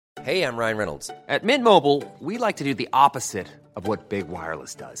Hey, I'm Ryan Reynolds. At Mint Mobile, we like to do the opposite of what Big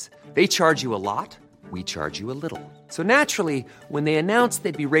Wireless does. They charge you a lot, we charge you a little. So naturally, when they announced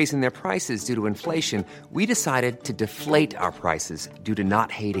they'd be raising their prices due to inflation, we decided to deflate our prices due to not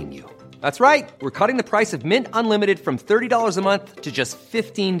hating you. That's right. We're cutting the price of Mint Unlimited from $30 a month to just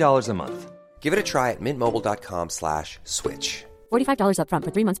 $15 a month. Give it a try at mintmobile.com/switch. $45 up front for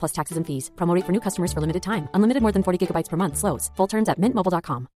 3 months plus taxes and fees. Promo rate for new customers for limited time. Unlimited more than 40 gigabytes per month. Slows full terms at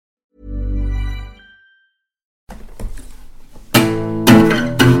mintmobile.com.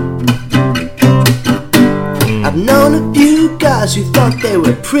 I've known a few guys who thought they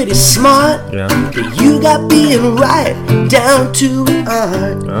were pretty smart. Yeah. But you got being right down to an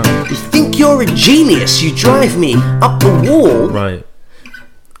art. You think you're a genius, you drive me up the wall. Right.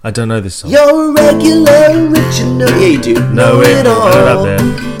 I don't know this song. You're a regular original. Yeah, you do. No, it all. I know that bit.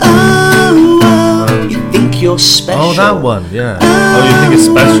 Oh, you think you're special. Oh, that one, yeah. Oh, you think it's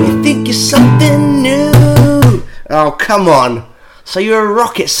special. You think you're something new. Oh, come on. So you're a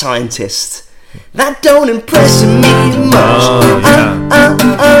rocket scientist. That don't impress me much. Oh,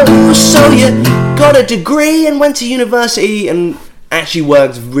 yeah. So you got a degree and went to university and actually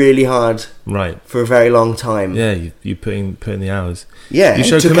worked really hard. Right. For a very long time. Yeah, you put in the hours. Yeah, you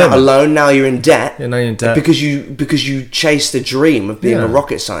took out a commitment. loan. Now you're in debt. Yeah, now you're in debt because you chased the dream of being a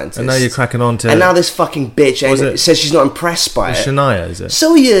rocket scientist. And now you're cracking on to. And now this fucking bitch says she's not impressed by it. Shania, is it?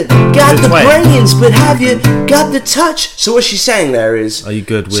 So you got the brains, but have you got the touch? So what she's saying there is, are you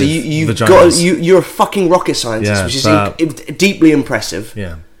good with? So you've vaginas? you're a fucking rocket scientist, which is deeply impressive.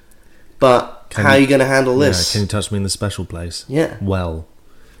 Yeah. But how are you going to handle this? Yeah, can you touch me in the special place? Yeah. Well,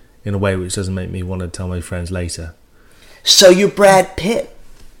 in a way which doesn't make me want to tell my friends later. So you're Brad Pitt.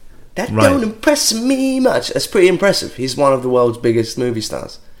 That Right. don't impress me much. That's pretty impressive. He's one of the world's biggest movie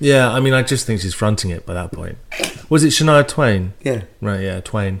stars. Yeah, I mean, I just think she's fronting it by that point. Was it Shania Twain? Yeah. Right, yeah,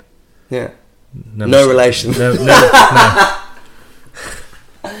 Twain. Yeah. Never No relation. No.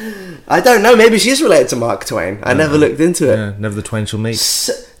 I don't know. Maybe she's related to Mark Twain. I never looked into it. Yeah, never the twain shall meet.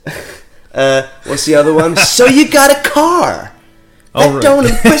 What's the other one? So you got a car. That don't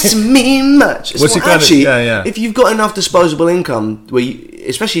impress me much. What's it actually, yeah. if you've got enough disposable income, where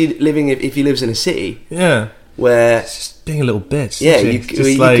especially living if he lives in a city, where it's just being a little bitch. Yeah, you can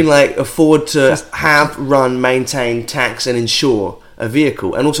afford to run, maintain, tax, and insure a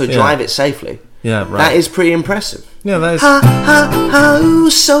vehicle, and also drive it safely. Yeah, right. That is pretty impressive. Yeah, that is.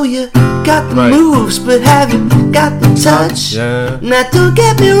 So you got the moves, but have you got the touch? Yeah. Now don't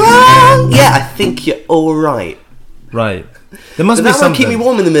get me wrong. Yeah, I think you're all right. Right. There must but be that something. Won't keep me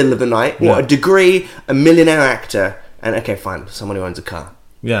warm in the middle of the night. Yeah. What, a degree, a millionaire actor, and okay, fine, someone who owns a car.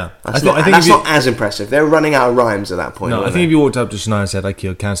 Yeah. That's not as impressive. They're running out of rhymes at that point. No, I think if you walked up to Shania and said, I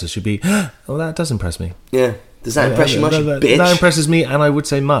cured cancer, she'd be, oh, that does impress me. Yeah. Does that impress you much, bitch? That impresses me, and I would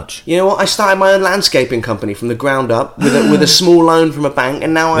say much. You know what? I started my own landscaping company from the ground up with a small loan from a bank,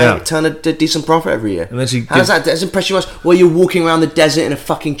 and now I turn a decent profit every year. And then How does that impress you much? Well, you're walking around the desert in a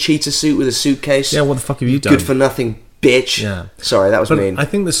fucking cheetah suit with a suitcase. Yeah, what the fuck have you done? Good for nothing, bitch. Yeah. Sorry, that was mean. I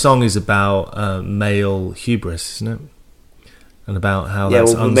think the song is about male hubris, isn't it? And about how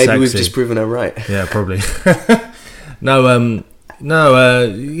that's unsexy. Maybe we've just proven her right. Yeah, probably.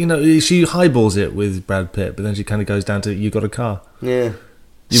 She highballs it with Brad Pitt, but then she kind of goes down to, you got a car. Yeah.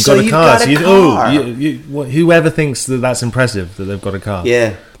 You've got a car. Whoever thinks that that's impressive, that they've got a car.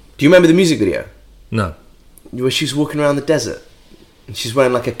 Yeah. Do you remember the music video? No. Where she's walking around the desert, and she's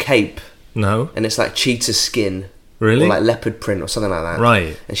wearing like a cape. No. And it's like cheetah skin. Really? Or like leopard print or something like that.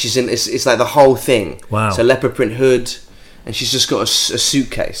 Right. And she's in, it's like the whole thing. Wow. So leopard print hood, and she's just got a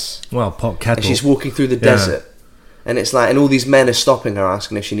suitcase. Well, pot kettle. And she's walking through the desert. And it's like, and all these men are stopping her,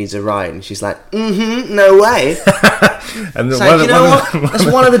 asking if she needs a ride, and she's like, no way. And it's like, you know what? That's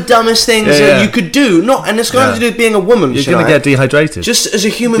one of the dumbest things that you could do. And it's got nothing to do with being a woman. You're going to get dehydrated. Just as a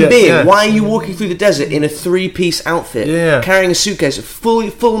human being, why are you walking through the desert in a 3-piece outfit, carrying a suitcase,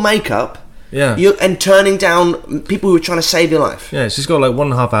 full makeup, and turning down people who are trying to save your life? Yeah, she's got like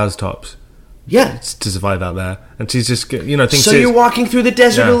 1.5 hours tops. Yeah, to survive out there, and she's just thinks. So you're walking through the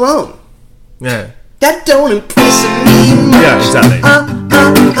desert alone. Yeah. That don't impress me much. Yeah, exactly.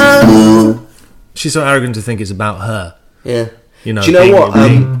 She's so arrogant to think it's about her. Yeah. You know. Do you know what?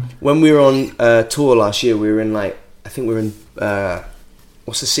 When we were on tour last year, we were in what's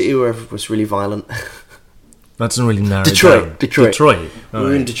the city where it was really violent? That doesn't really narrow Detroit. down. Detroit. We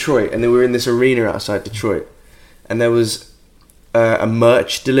were in Detroit, and then we were in this arena outside Detroit, and there was a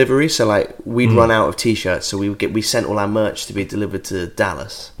merch delivery. So like we'd run out of t-shirts, so we sent all our merch to be delivered to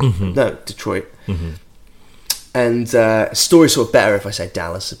Dallas. Mm-hmm. No, Detroit. Mm-hmm. And story's sort of better if I say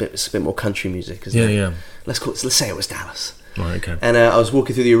Dallas. It's a bit more country music, isn't it? Yeah. Let's say it was Dallas. Right, okay. And I was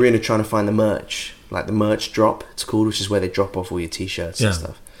walking through the arena trying to find the merch, like the merch drop, it's called, which is where they drop off all your t-shirts and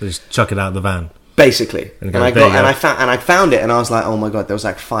stuff. They just chuck it out of the van. Basically. And I found it, and I was like, oh my god, there was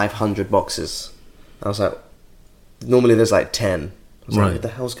like 500 boxes. I was like, normally there's like 10. I was like, what the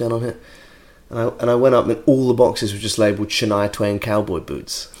hell's going on here? And I went up, and all the boxes were just labelled Shania Twain cowboy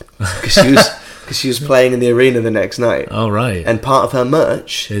boots. Because she was playing in the arena the next night. Oh, right. And part of her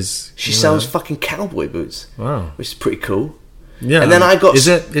merch is she sells fucking cowboy boots. Wow. Which is pretty cool. Yeah. And then I got... Is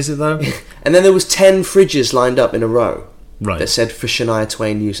it though? And then there was 10 fridges lined up in a row. Right. That said for Shania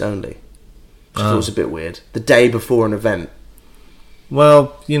Twain use only. Which I thought was a bit weird. The day before an event.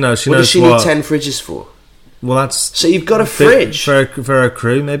 Well, she knows what does she need 10 fridges for? Well, that's... So you've got a fridge. For her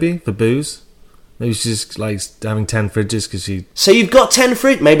crew, maybe? For booze? Maybe she's just like having 10 fridges because she... So you've got 10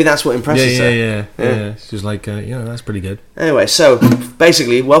 fridges? Maybe that's what impresses her. Yeah. She's like, that's pretty good. Anyway, so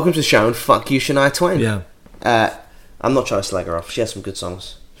basically, welcome to the show and fuck you, Shania Twain. Yeah. I'm not trying to slag her off. She has some good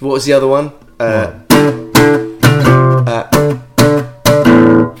songs. What was the other one?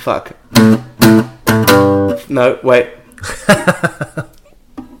 Fuck. No, wait.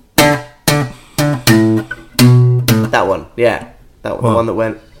 That one, yeah. That one, the one that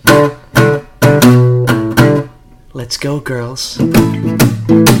went... Let's go, girls.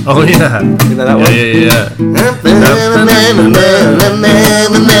 Oh, yeah. You know that one? Yeah.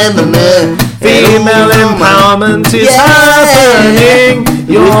 Female empowerment is happening.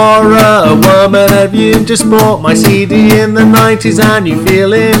 You're a woman, have you just bought my CD in the 90s and you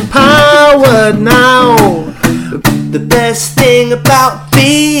feel empowered now? The best thing about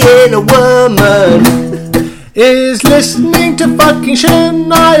being a woman is listening to fucking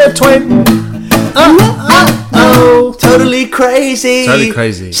Shania Twain. Totally crazy. Totally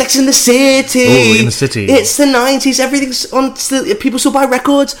crazy. Sex in the City. Oh, in the city. It's the 90s. Everything's on. People still buy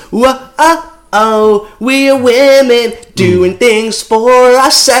records. We are women doing things for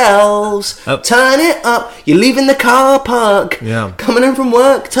ourselves. Turn it up. You're leaving the car park. Yeah. Coming home from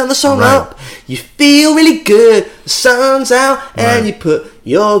work. Turn the song up. You feel really good. The sun's out, and you put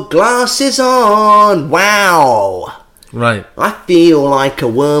your glasses on. Wow. Right. I feel like a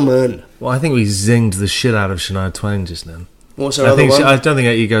woman. Well, I think we zinged the shit out of Shania Twain just then. What's her other one? I don't think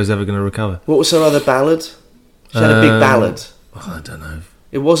her ego's ever going to recover. What was her other ballad? She had a big ballad. Oh, I don't know.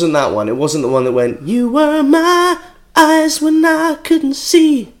 It wasn't that one. It wasn't the one that went, you were my eyes when I couldn't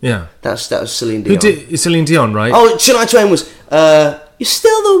see. Yeah. That was Celine Dion. Celine Dion, right? Oh, Shania Twain was, you're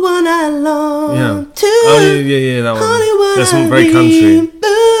still the one I long to. Oh, yeah, that one. Honey, there's some very country.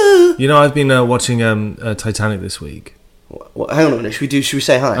 You know, I've been watching Titanic this week. Hang on a minute, should we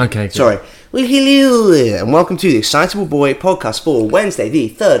say hi? Okay, good. Sorry. Well, hello and welcome to the Excitable Boy podcast for Wednesday the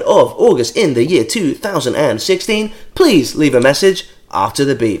 3rd of August in the year 2016. Please leave a message after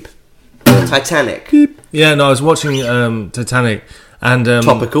the beep. Titanic. Beep. Yeah, no, I was watching Titanic and...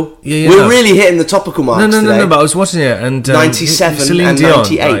 topical? Yeah, We're really hitting the topical marks today. No, but I was watching it and... 97 Celine and Dion,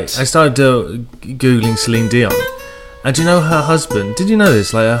 98. Right, I started Googling Celine Dion. And do you know her husband... Did you know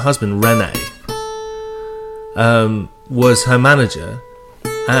this? Like, her husband, René... was her manager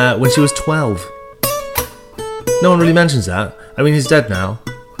when she was 12. No one really mentions that. I mean, he's dead now.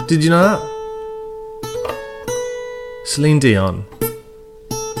 Did you know that? Celine Dion.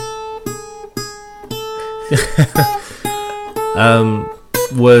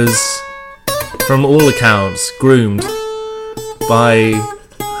 Was, from all accounts, groomed by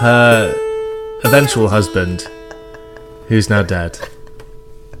her eventual husband, who's now dead.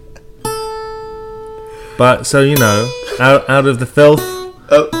 But, so, you know, out of the filth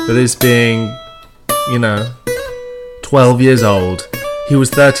that is being, 12 years old. He was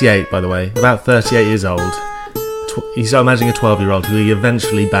 38, by the way, about 38 years old. You start imagining a 12-year-old who he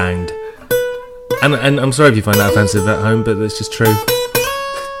eventually banged. And I'm sorry if you find that offensive at home, but it's just true.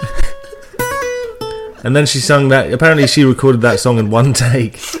 And then she sung that, apparently she recorded that song in one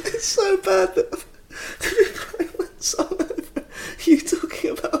take. It's so bad that we playing that song over you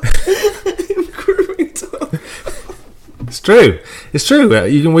talking about him grooming Tom. It's true.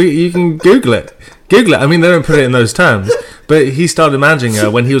 You can Google it. I mean, they don't put it in those terms, but he started managing her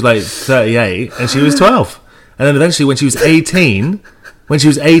when he was like 38 and she was 12. And then eventually when she was 18,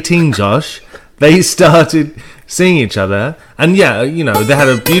 Josh, they started seeing each other. And yeah, they had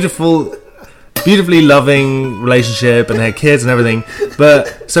a beautifully loving relationship and they had kids and everything.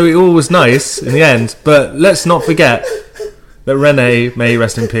 But so it all was nice in the end. But let's not forget that René, may he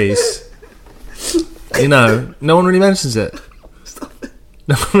rest in peace. No one really mentions it. Stop it.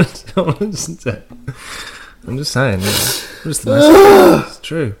 No one mentions it. I'm just saying. It's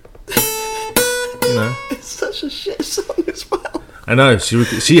true. It's such a shit song as well. I know. She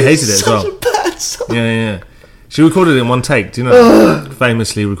hated it as well. Such a bad song. Yeah. She recorded it in one take. Do you know?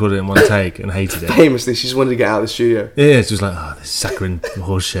 Famously recorded it in one take and hated it. Famously, she just wanted to get out of the studio. Yeah, she was like, "Oh, this saccharine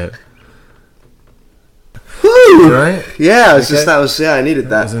horse shit." Woo! Right? Yeah, it's just I needed It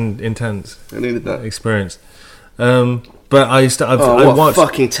was that. intense I needed that. experience. But I What watched. a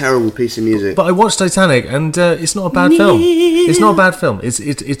fucking terrible piece of music. But I watched Titanic, and it's not a bad film. It's not a bad film. It's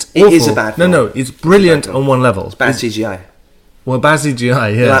awful. It is a bad film. No, it's brilliant on one level. Bad CGI. Well, bad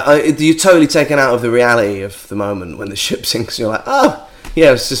CGI, yeah. Like, you're totally taken out of the reality of the moment when the ship sinks. You're like, oh,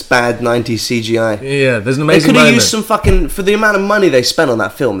 yeah, it's just bad 90s CGI. Yeah, there's an They amazing could have moment. used some fucking... For the amount of money they spent on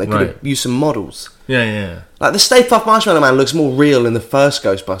that film, they could have Right. used some models. Yeah. Like, the Stay Puft Marshmallow Man looks more real in the first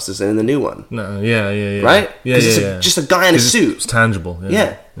Ghostbusters than in the new one. No, yeah. Right? Yeah, 'Cause it's yeah. just a guy in a 'Cause suit. It's tangible.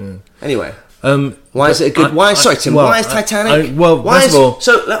 Yeah. Anyway. Why is it a but good... Why is Titanic... first of all,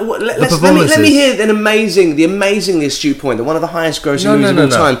 So, let me performances- hear the amazingly astute point that one of the highest grossing No, movies no,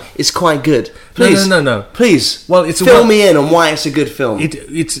 of all no. time is quite good. Please. No. Please. Well, it's fill me in on why it's a good film.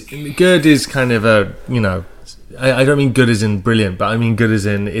 It's good is kind of a, I don't mean good as in brilliant, but I mean good as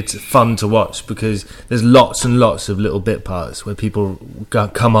in it's fun to watch because there's lots and lots of little bit parts where people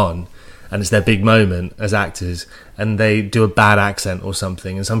come on and it's their big moment as actors and they do a bad accent or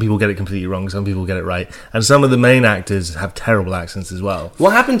something, and some people get it completely wrong, some people get it right, and some of the main actors have terrible accents as well.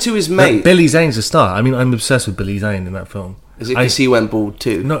 What happened to his But mate? Billy Zane's a star. I mean, I'm obsessed with Billy Zane in that film. Is it because he went bald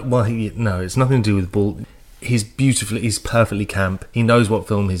too? No, it's nothing to do with ball. He's perfectly camp. He knows what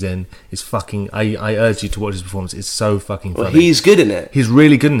film he's in. It's fucking. I urge you to watch his performance. It's so fucking funny. Well, he's good in it. He's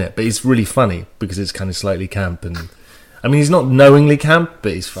really good in it, but it's really funny because it's kind of slightly camp. And I mean, he's not knowingly camp,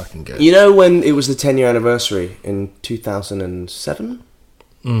 but he's fucking good. You know when it was the 10-year anniversary in 2007?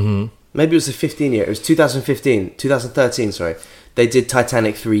 Mm-hmm. Maybe it was the 15-year. It was 2013, sorry. They did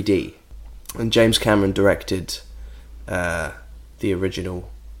Titanic 3D. And James Cameron directed the original...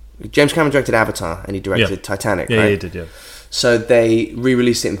 James Cameron directed Avatar, and he directed Titanic, Yeah, right? he did, yeah. So they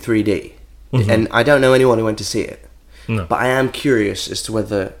re-released it in 3D. And I don't know anyone who went to see it. No. But I am curious as to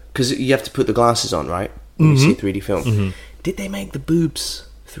whether... Because you have to put the glasses on, right? When you see a 3D film. Did they make the boobs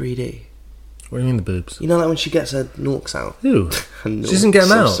 3D? What do you mean the boobs? You know, like when she gets her norks out. Who? Her She doesn't get them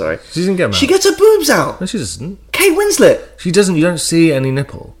norks, I'm out. sorry. She doesn't get them out. She gets her boobs out. No, she doesn't. Kate Winslet. She doesn't. You don't see any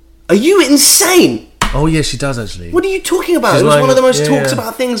nipple. Are you insane? Oh yeah, she does actually. What are you talking about? She's It was lying- one of the most yeah, talked yeah.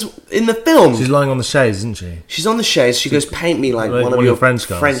 about things in the film. She's lying on the chaise, isn't she? She's on the chaise. She goes, paint me like Like one of your French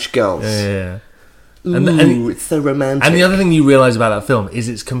girls. French girls. Yeah. Ooh, And it's so romantic. And the other thing you realise about that film is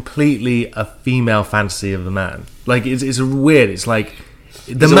it's completely a female fantasy of the man. Like it's weird. It's like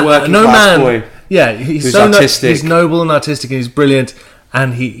He's a working class boy. Yeah, he's who's so artistic. he's noble and artistic, and he's brilliant.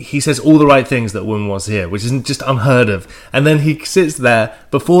 And he says all the right things that a woman wants to hear, which isn't just unheard of. And then he sits there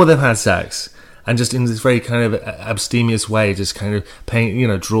before they've had sex, and just in this very kind of abstemious way, just kind of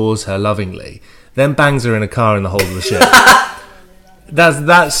draws her lovingly, then bangs her in a car in the hold of the ship.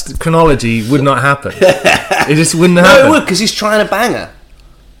 That's chronology would not happen. It just wouldn't happen. No, it would, because he's trying to bang her.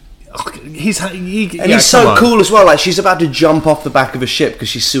 He's So cool as well. Like, she's about to jump off the back of a ship because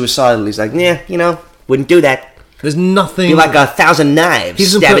she's suicidal. He's like, yeah, wouldn't do that. There's nothing. Be like 1,000 knives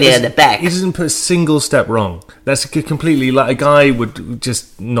stabbing you in the back. He doesn't put a single step wrong. That's completely like a guy would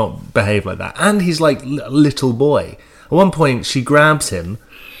just not behave like that. And he's like a little boy. At one point, she grabs him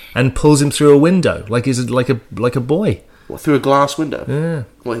and pulls him through a window, like he's like a boy. What, through a glass window? Yeah.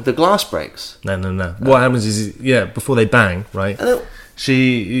 What, the glass breaks? No. What happens is, before they bang, right?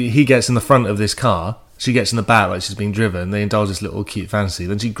 He gets in the front of this car. She gets in the back like she's being driven. They indulge this little cute fantasy.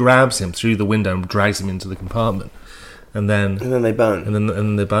 Then she grabs him through the window and drags him into the compartment. And then they bone. And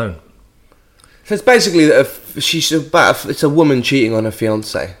then they bone. So it's basically it's a woman cheating on her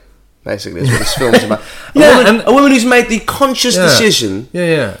fiance. Basically, that's what this film's about. A woman who's made the conscious decision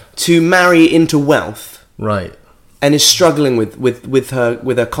to marry into wealth, right, and is struggling with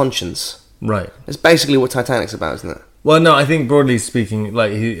her conscience. Right. It's basically what Titanic's about, isn't it? Well, no, I think broadly speaking,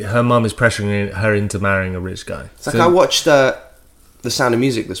 like her mum is pressuring her into marrying a rich guy. It's like I watched The Sound of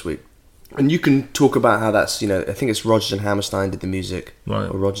Music this week, and you can talk about how that's, I think it's Rodgers and Hammerstein did the music, right?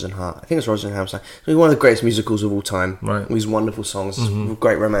 Or Rodgers and Hart. I think it's Rodgers and Hammerstein. It's one of the greatest musicals of all time. Right. These wonderful songs, Mm-hmm.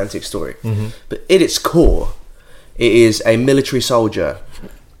 great romantic story. Mm-hmm. But at its core, it is a military soldier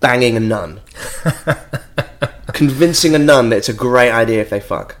banging a nun, convincing a nun that it's a great idea if they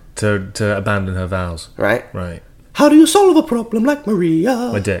fuck. To abandon her vows. Right. Right. How do you solve a problem like Maria?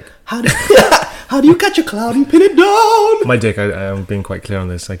 My dick. How do you catch a cloud and pin it down? My dick. I'm being quite clear on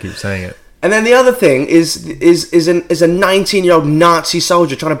this. I keep saying it. And then the other thing is a 19-year-old Nazi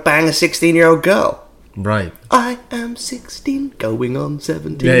soldier trying to bang a 16-year-old girl. Right. I am 16, going on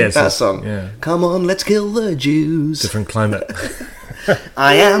 17. Yeah, that song. Yeah. Come on, let's kill the Jews. Different climate.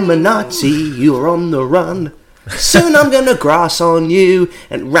 I am a Nazi, you're on the run. Soon I'm gonna grass on you.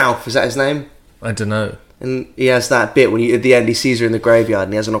 And Ralph, is that his name? I don't know. And he has that bit when at the end he sees her in the graveyard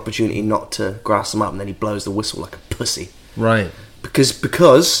and he has an opportunity not to grass them up, and then he blows the whistle like a pussy. Right. Because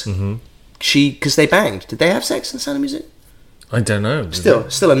they banged. Did they have sex in Sound of Music? I don't know.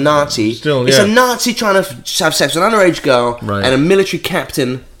 Still a Nazi. It's a Nazi trying to have sex with an underage girl, right, and a military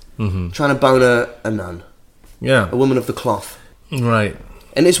captain trying to bone a nun. Yeah. A woman of the cloth. Right.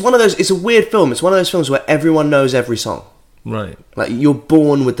 And it's one of those, it's a weird film. It's one of those films where everyone knows every song. Right. Like, you're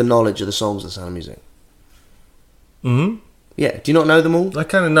born with the knowledge of the songs of Sound of Music. Mm-hmm. Yeah. Do you not know them all? I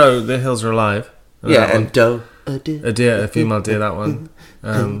kind of know The Hills Are Alive. Yeah, and Do. A deer, a female deer, that one.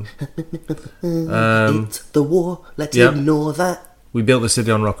 It's the war, let's ignore that. We Built the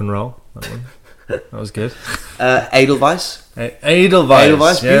City on Rock and Roll. That one. That was good. Edelweiss.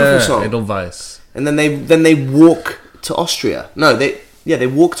 Edelweiss, beautiful song. Edelweiss. And then they walk to Austria. No, they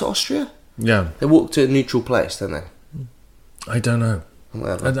walk to Austria? Yeah. They walk to a neutral place, don't they? I don't know.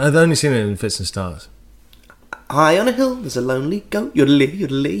 Whatever. I've only seen it in Fits and Starts. High on a hill, there's a lonely goat. Yodelay,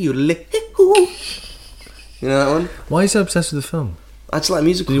 yodelay, yodelay. Hoo. You know that one? Why are you so obsessed with the film? I just like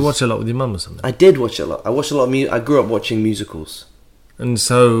musicals. Did you watch it a lot with your mum or something? I did watch it a lot. I watched a lot of I grew up watching musicals. And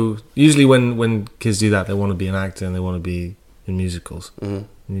so, usually when kids do that, they want to be an actor and they want to be in musicals.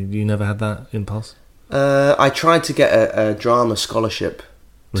 Mm-hmm. You never had that impulse? I tried to get a drama scholarship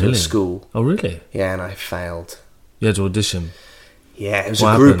to a school. Oh, really? Yeah, and I failed. You had to audition? Yeah, it was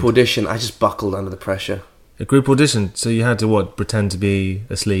a group audition. I just buckled under the pressure. A group audition? So you had to, pretend to be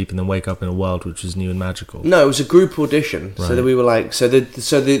asleep and then wake up in a world which was new and magical? No, it was a group audition. Right. So that we were like, so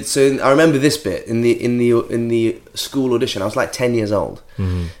I remember this bit in the school audition. I was like 10 years old,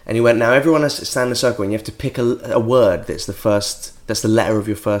 and he went, now everyone has to stand in a circle, and you have to pick a word that's the letter of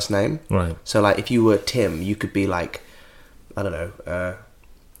your first name. Right. So like, if you were Tim, you could be like, I don't know,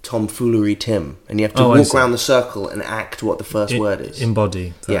 tomfoolery Tim, and you have to walk around the circle and act what the first word is.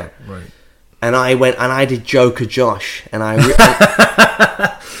 Embody. That. Yeah. Right. And I went and I did Joker Josh, and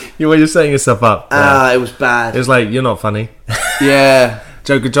you're setting yourself up. It was bad. It was like, you're not funny. Yeah.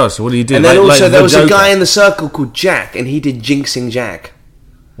 Joker Josh, what do you do? And then also there was a guy in the circle called Jack, and he did Jinxing Jack.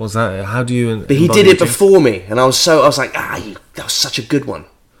 What's that? How do you? But he did it before me, and I was like, that was such a good one.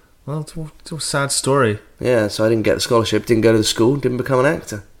 Well, it's a sad story. Yeah, so I didn't get the scholarship, didn't go to the school, didn't become an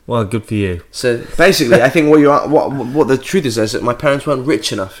actor. Well, good for you. So basically, I think what the truth is that my parents weren't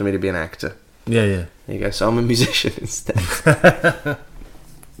rich enough for me to be an actor. Yeah, yeah. There you go. So I'm a musician instead. It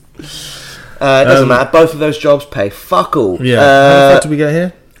doesn't matter. Both of those jobs pay fuck all. Yeah. How did we get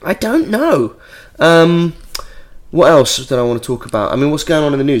here? I don't know. What else did I want to talk about? I mean, what's going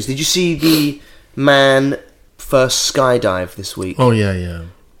on in the news? Did you see the man first skydive this week? Oh, yeah, yeah.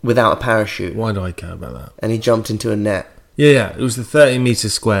 Without a parachute. Why do I care about that? And he jumped into a net. Yeah, yeah. It was the 30-metre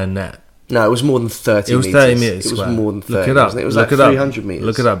square net. No, it was more than 30 metres. It was 30 metres square. It was more than 30. Look it up. It was like 300 metres.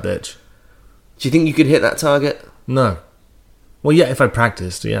 Look it up, bitch. Do you think you could hit that target? No. Well, yeah, if I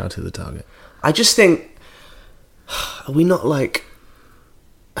practiced, yeah, I'd hit the target. I just think, have we not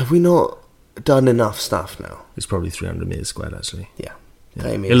done enough stuff now? It's probably 300 metres squared, actually. Yeah.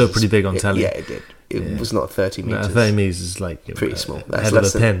 It looked pretty big on telly. Yeah, it did. It was not 30 metres. No, 30 metres is like... pretty small. That's head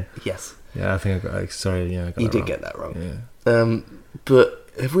of a pin. Yes. Yeah, I think I got... Sorry, yeah, I got You that did wrong. get that wrong. Yeah. But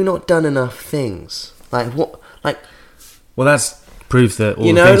have we not done enough things? Like, what... Like... Well, that's proof that all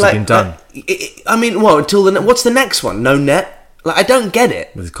the things have been done. I mean, well, until the... What's the next one? No net? Like, I don't get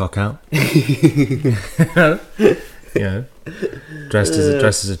it. With his cock out. Yeah. Dressed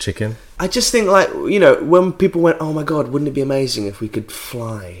as a chicken. I just think, like, you know, when people went, oh my god, wouldn't it be amazing if we could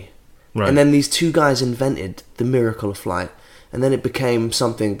fly? Right. And then these two guys invented the miracle of flight. And then it became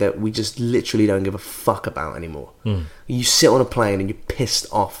something that we just literally don't give a fuck about anymore. You sit on a plane and you're pissed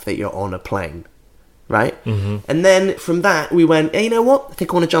off that you're on a plane. Right? Mm-hmm. And then from that, we went, hey, you know what? I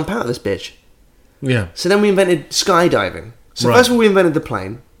think I want to jump out of this bitch. Yeah. So then we invented skydiving. So Right. first of all, we invented the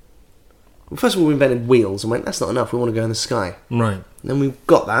plane. First of all, we invented wheels and went, that's not enough. We want to go in the sky. Right. And then we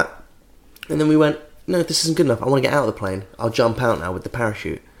got that. And then we went, no, this isn't good enough. I want to get out of the plane. I'll jump out now with the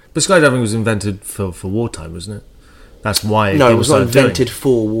parachute. But skydiving was invented for wartime, wasn't it? That's why. No, it was not started doing invented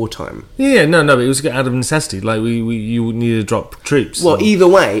for wartime. Yeah, no, but it was out of necessity. Like you needed to drop troops. Well, either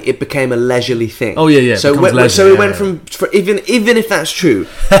way, it became a leisurely thing. Oh, yeah. So it went from even if that's true,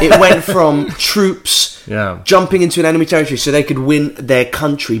 it went from troops jumping into an enemy territory so they could win their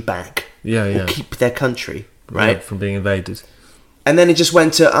country back. Yeah, or keep their country, right? Yeah, from being invaded. And then it just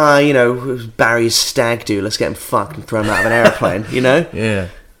went to Barry's stag do. Let's get him fucked and throw him out of an airplane. You know. Yeah.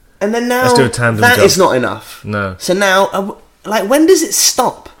 And then now Let's do a tandem that jump. is not enough. No. So now, like, when does it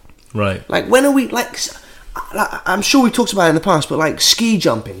stop? Right. Like, when are we like? I'm sure we've talked about it in the past, but like ski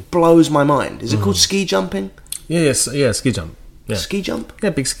jumping blows my mind. Is it called ski jumping? Yeah, ski jump. Yeah. Ski jump? Yeah,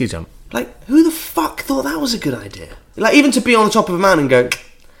 big ski jump. Like, who the fuck thought that was a good idea? Like, even to be on the top of a mountain and go,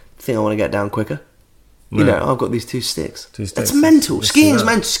 I think I want to get down quicker. You Right. know, I've got these 2 sticks. 2 sticks. That's mental. Let's Skiing's do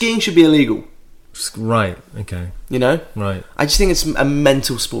that. mental. Skiing should be illegal. Right, okay. You know? Right. I just think it's a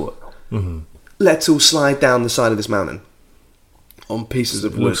mental sport. Mm-hmm. Let's all slide down the side of this mountain on pieces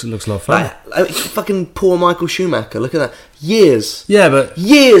of wood. Looks a lot of fun. Like, fucking poor Michael Schumacher. Look at that. Years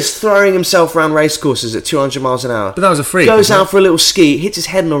throwing himself around race courses at 200 miles an hour. But that was a freak, Goes wasn't out it? for a little ski, hits his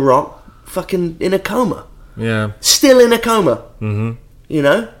head on a rock, fucking in a coma. Yeah. Still in a coma. Mm-hmm. You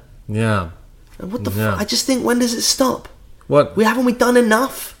know? Yeah. And what the Yeah. fuck? I just think, when does it stop? What? Haven't we done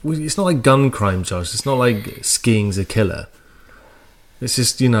enough? It's not like gun crime, Josh. It's not like skiing's a killer. It's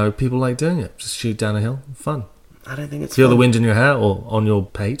just, people like doing it. Just shoot down a hill. Fun. I don't think it's Feel the fun. wind in your hair or on your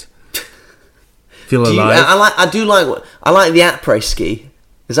pate. Feel Do you- alive. I like the après ski.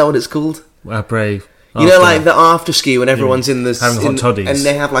 Is that what it's called? Après. You know, like the after ski when everyone's in the Having hot toddies. and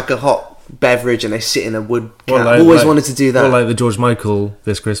they have like a hot beverage and they sit in a wood Or cap. like- Always like- wanted to do that. Or like the George Michael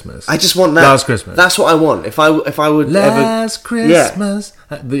This Christmas. I just want that. Last Christmas. That's what I want. If I would Last ever, Christmas.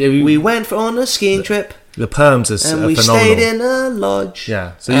 we went on a skiing trip The perms are and we phenomenal. stayed in a lodge.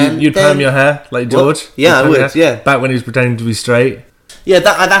 Yeah. So And you'd then- perm your hair like George? What? Yeah, You'd I perm your would, hair? yeah. Back when he was pretending to be straight. Yeah,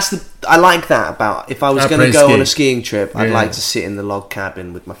 I like that about if I was going to Après go ski. on a skiing trip, I'd Yeah. like to sit in the log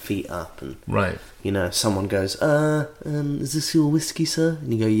cabin with my feet up and Right. someone goes, is this your whiskey, sir?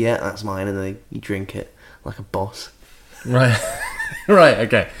 And you go, yeah, that's mine, and then you drink it like a boss. Right. Right,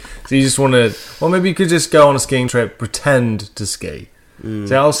 okay. So you just want to... Well, maybe you could just go on a skiing trip, pretend to ski.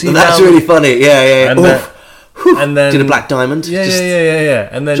 So I'll see you That's down- really funny. Yeah. And Oof. then, Whew. and then... Did a black diamond. Yeah, Just- yeah.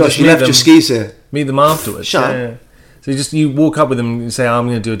 And then Josh, just you meet left them, your skis here. meet them afterwards. Shut up. Yeah. So you walk up with them and say, I'm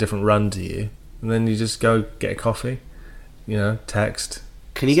going to do a different run to you. And then you just go get a coffee. Text.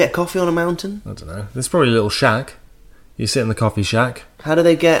 Can you get coffee on a mountain? I don't know. There's probably a little shack. You sit in the coffee shack. How do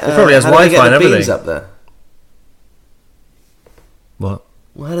they get? It probably has how do they Wi-Fi get and the beans everything. up there? What?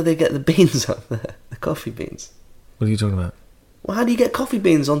 Well, how do they get the beans up there? The coffee beans. What are you talking about? Well, how do you get coffee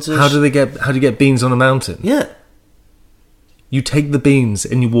beans onto? How do you get beans on a mountain? Yeah. You take the beans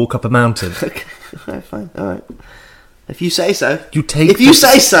and you walk up a mountain. Okay. Alright, fine. All right. If you say so. You take If you the-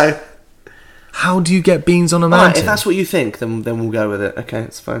 say so. How do you get beans on a All right. mountain? If that's what you think, then we'll go with it. Okay,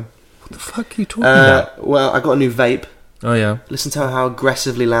 it's fine. What the fuck are you talking about? Well, I got a new vape. Oh yeah, Listen to how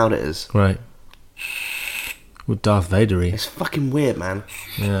aggressively loud it is. right. With Darth Vader-y. It's fucking weird, man.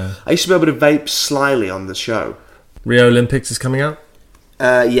 Yeah. I used to be able to vape slyly on the show. Rio Olympics is coming up.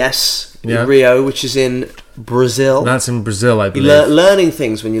 Yes. Yeah. Rio, which is in Brazil. That's in Brazil, I You're believe. learning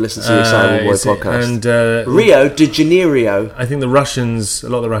things when you listen to the Cyber Boy Is it- podcast. And Rio de Janeiro. I think a lot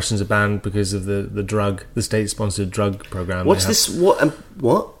of the Russians are banned because of the state-sponsored drug program. What's they have. this?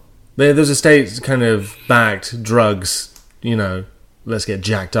 What? There's a state kind of backed drugs. Let's get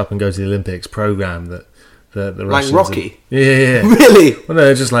jacked up and go to the Olympics program that the Like Russians Rocky? Yeah. Really? Well, no,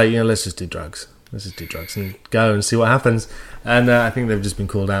 they're just like, let's just do drugs. Let's just do drugs and go and see what happens. And I think they've just been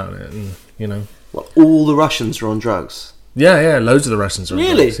called out on it. And, Well, all the Russians are on drugs. yeah, loads of the Russians are on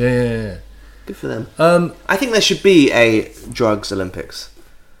Really? drugs. Yeah. Good for them. I think there should be a drugs Olympics.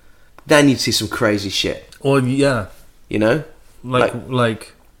 Then you'd see some crazy shit. Or yeah, You know,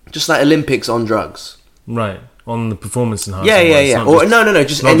 like just like Olympics on drugs. right on the performance enhancing. Yeah. Or no,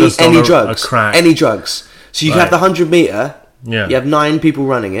 just not any just on any a drugs. crack. Any drugs. So you Right. have the 100-meter. Yeah. You have 9 people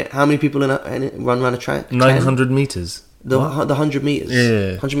running it. How many people run around a track? 10? 900 meters. The 100 meters.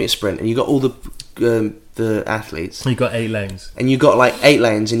 Yeah. 100-meter sprint, and you got all the athletes, You got 8 lanes. and you got like 8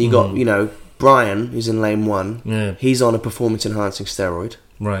 lanes, and you got Brian, who's in lane 1. Yeah. He's on a performance enhancing steroid.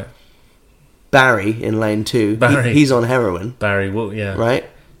 Right, Barry in lane 2. Barry. He's on heroin. Barry. Well, yeah. Right.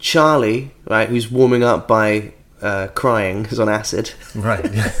 Charlie, right, who's warming up by crying, is on acid. Right.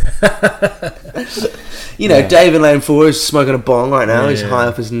 Dave in lane 4 is smoking a bong right now. Yeah, He's yeah. high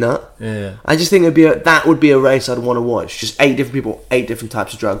off his nut. Yeah. I just think that would be a race I'd want to watch. Just 8 different people, 8 different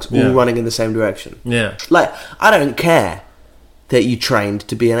types of drugs, all Yeah. running in the same direction. Yeah. Like, I don't care that you trained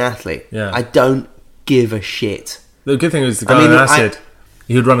to be an athlete. Yeah. I don't give a shit. The good thing is the guy I mean, on acid,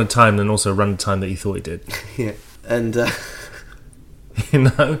 he would run a time and also run a time that he thought he did. Yeah. And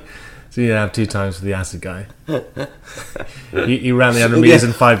So you have 2 times for the acid guy. he ran the 100 meters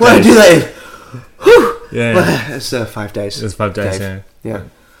in 5 Well, I days. do that in. Whew. Yeah. It's 5 days. It's 5 days. Dave. Yeah.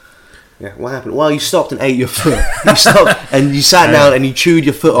 Yeah. What happened? Well, you stopped and ate your foot. You stopped and you sat down and you chewed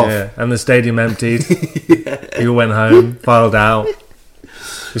your foot off. Yeah, and the stadium emptied. People went home, filed out.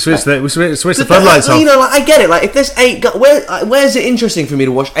 We switch the floodlights off. You know, like, I get it. Like, if there's 8 guys, where's it interesting for me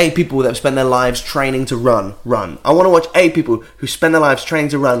to watch 8 people that have spent their lives training to run? I want to watch 8 people who spend their lives training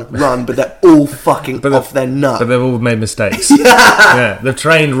to run, but they're all fucking off their nut. But they've all made mistakes. Yeah, they've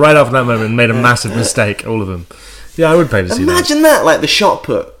trained right off that moment and made a massive mistake, all of them. Yeah, I would pay to see that. Imagine that, like the shot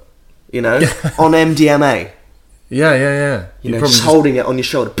put, you know, on MDMA. Yeah. You know, just holding it on your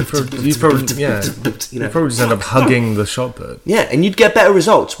shoulder. You'd probably just end up hugging the shot put. Yeah, and you'd get better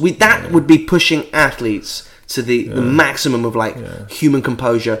results. That would be pushing athletes to the maximum of like human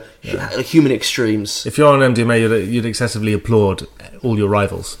composure, human extremes. If you're on MDMA, you'd excessively applaud all your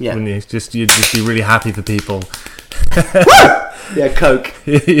rivals. Yeah, wouldn't you? You'd just be really happy for people. Yeah, coke.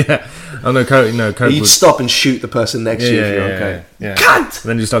 Yeah. Oh no, coke. No, coke. You'd stop and shoot the person next to you if you're on coke. Yeah. Cunt!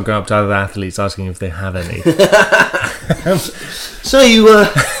 Then you start going up to other athletes asking if they have any. So you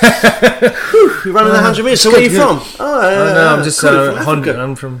you're running 100 meters. So where are you from? No, I'm just Africa.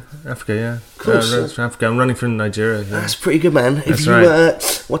 I'm from Africa. Yeah, Cool, from Africa. I'm running from Nigeria. Yeah. That's pretty good, man. That's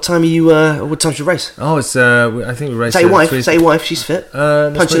right. What time are you? What time's your race? Oh, it's. I think we race. Say your wife. She's fit.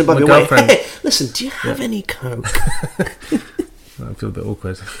 Punching above your weight. Hey, listen, do you have any coke? I feel a bit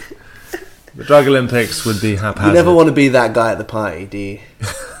awkward. The Drug Olympics would be haphazard. You never want to be that guy at the party, do you?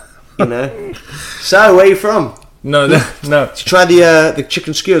 You know. So, where are you from? No. Try the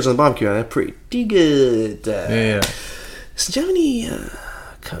chicken skewers on the barbecue. They're pretty good. Yeah. So, do you have any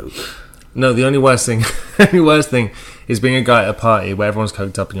coke? No, the only worst thing is being a guy at a party where everyone's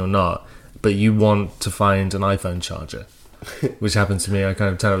coked up and you're not, but you want to find an iPhone charger. Which happened to me. I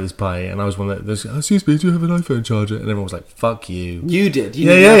kind of turned up at this party and I was one that goes, excuse me, do you have an iPhone charger? And everyone was like, fuck you. You did?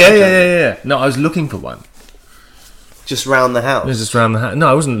 Yeah. No, I was looking for one. Just round the house? It was just round the house. No,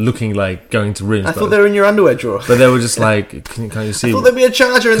 I wasn't looking like going to rooms. I thought they were in your underwear drawer. But they were just like, can't you see? I thought there'd be a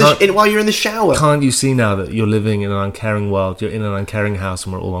charger while you're in the shower. Can't you see now that you're living in an uncaring world? You're in an uncaring house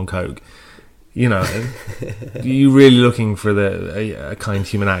and we're all on coke. You know, are you really looking for a kind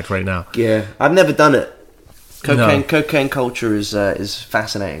human act right now? Yeah, I've never done it. Cocaine culture is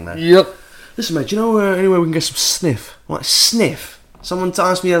fascinating, though. Yep. Listen, mate, do you know anywhere we can get some sniff? What, sniff? Someone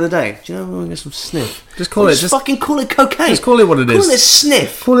asked me the other day, do you know where we can get some sniff? Just call it... Just fucking call it cocaine. Just call it what it is. Call it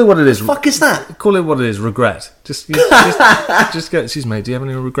sniff. Call it what it is. What the fuck is that? Call it what it is, regret. Just go, excuse me, do you have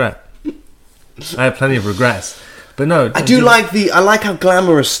any regret? I have plenty of regrets. But no, I like how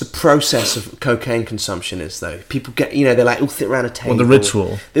glamorous the process of cocaine consumption is, though. People get, they like all sit around a table. Well, the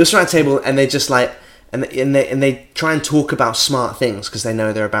ritual. They all sit around a table and they just like... And they try and talk about smart things because they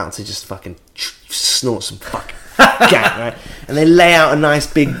know they're about to just fucking snort some fucking gang, right? And they lay out a nice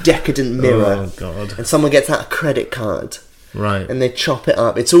big decadent mirror. Oh, God. And someone gets out a credit card. Right. And they chop it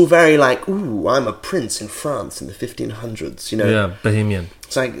up. It's all very like, ooh, I'm a prince in France in the 1500s, Yeah, Bohemian.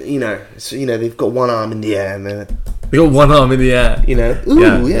 It's like, they've got one arm in the air and then... They got one arm in the air.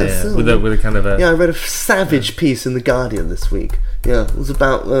 Ooh, yes. With a kind of a... Yeah, I read a savage piece in The Guardian this week. Yeah, it was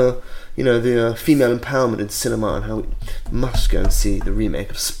about... the female empowerment in cinema and how we must go and see the remake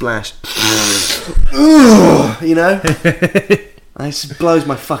of Splash. It blows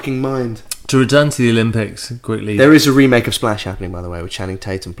my fucking mind. To return to the Olympics quickly, there is a remake of Splash happening, by the way, with Channing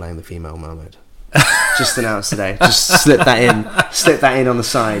Tatum playing the female mermaid. Just announced today. Just slip that in on the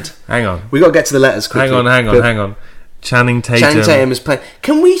side. Hang on, we got to get to the letters quickly. Hang on. Channing Tatum is playing.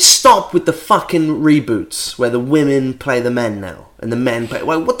 Can we stop with the fucking reboots where the women play the men now and the men play?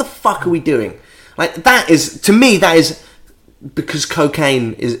 Like, what the fuck are we doing? Like, that is, to me, that is because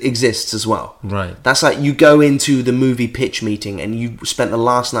cocaine exists as well. Right. That's like you go into the movie pitch meeting and you spent the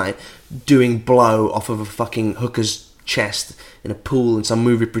last night doing blow off of a fucking hooker's chest in a pool in some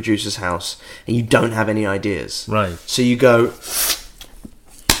movie producer's house and you don't have any ideas. Right. So you go,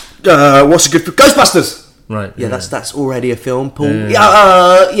 what's a good for Ghostbusters? Right. Yeah, that's already a film, Paul.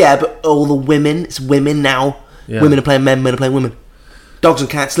 Yeah, but all the women, it's women now. Yeah. Women are playing men are playing women. Dogs and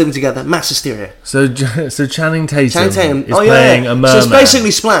cats living together, mass hysteria. So Channing Tatum is playing a merman. So it's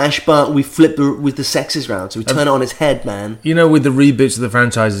basically Splash, but we flip with the sexes round, so we turn it on its head, man. With the reboots of the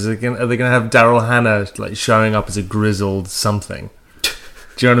franchises, are they going to have Daryl Hannah like showing up as a grizzled something?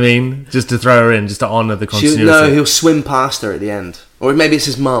 Do you know what I mean? Just to throw her in, just to honour the continuity. No, he'll swim past her at the end. Or maybe it's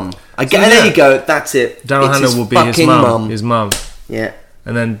his mum. There you go, that's it. Daryl Hannah will be his mum. His mum. Yeah.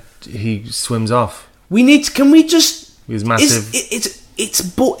 And then he swims off. Can we just... He's massive... It's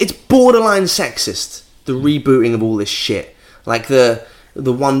borderline sexist, the rebooting of all this shit. Like the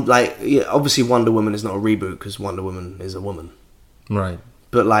one... Like, obviously Wonder Woman is not a reboot because Wonder Woman is a woman. Right.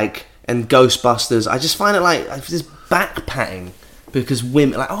 But like... And Ghostbusters, I just find it like... This back-patting. Because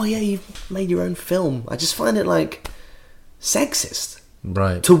women... Like, oh yeah, you've made your own film. I just find it like... Sexist.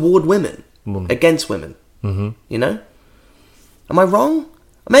 Right. Toward women. Against women. Mm-hmm. Am I wrong?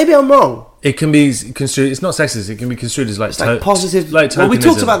 Maybe I'm wrong. It can be construed. It's not sexist. It can be construed as like, It's like positive. like Well, we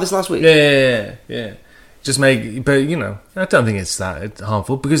talked tokenism. about this last week. Yeah. Just make, but I don't think it's that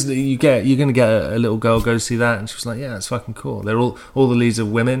harmful because you're going to get a little girl go see that, and she was like, yeah, it's fucking cool. They're all the leads are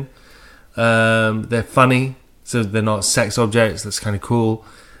women. They're funny, so they're not sex objects. That's kind of cool.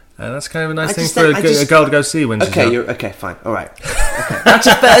 That's kind of a nice thing for a girl to go see when she's young. Okay, fine, all right. Okay.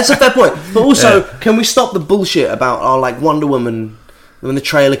 That's a fair point. But also, can we stop the bullshit about like Wonder Woman? When the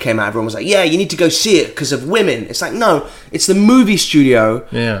trailer came out, everyone was like, yeah, you need to go see it because of women. It's like, no, it's the movie studio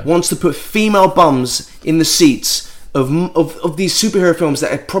wants to put female bums in the seats of these superhero films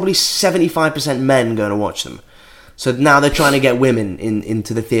that are probably 75% men going to watch them. So now they're trying to get women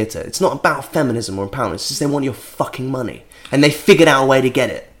into the theatre. It's not about feminism or empowerment. It's just they want your fucking money. And they figured out a way to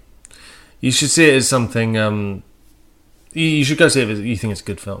get it. You should see it as something... you should go see it if you think it's a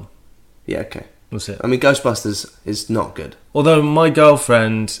good film. Yeah, okay. That's it. I mean, Ghostbusters is not good. Although my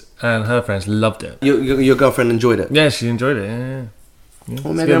girlfriend and her friends loved it. Your girlfriend enjoyed it? Yeah, she enjoyed it. Yeah.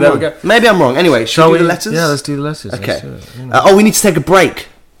 Well, maybe I'm wrong. Maybe I'm wrong. Anyway, shall we do the letters? Yeah, let's do the letters. Okay. We need to take a break.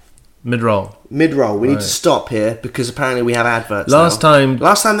 Mid-roll. We need to stop here because apparently we have adverts. Last time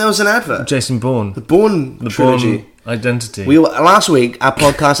there was an advert. Jason Bourne. The Bourne trilogy. Bourne identity. Last week, our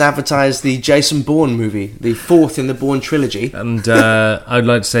podcast advertised the Jason Bourne movie, the fourth in the Bourne trilogy. And I'd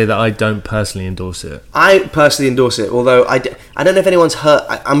like to say that I don't personally endorse it. I personally endorse it, although I don't know if anyone's heard...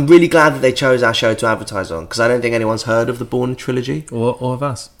 I'm really glad that they chose our show to advertise on, because I don't think anyone's heard of the Bourne trilogy. Or of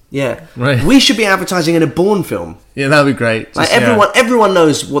us. Yeah. Right. We should be advertising in a Bourne film. Yeah, that would be great. Like everyone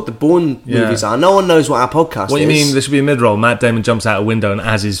knows what the Bourne movies are. No one knows what our podcast is. What do you mean there should be a mid-roll? Matt Damon jumps out a window and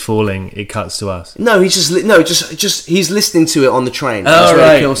as he's falling, it cuts to us. No, he's just he's listening to it on the train. That's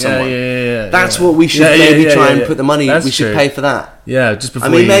where he kills someone. Yeah. That's what we should try and put the money. We should pay for that. Yeah, just before.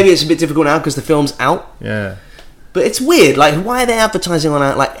 I mean, maybe it's a bit difficult now because the film's out. Yeah. But it's weird. Like, why are they advertising on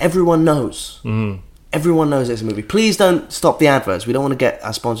it? Like, everyone knows. Mm-hmm. Everyone knows it's a movie. Please don't stop the adverts. We don't want to get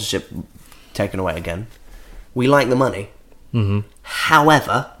our sponsorship taken away again. We like the money. Mm-hmm.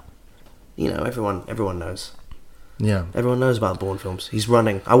 However, everyone knows. Yeah, everyone knows about Bourne films. He's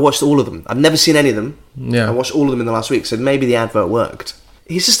running. I watched all of them. I've never seen any of them. Yeah, I watched all of them in the last week. So maybe the advert worked.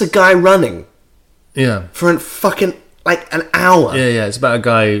 He's just a guy running. Yeah, for fucking like an hour. Yeah. It's about a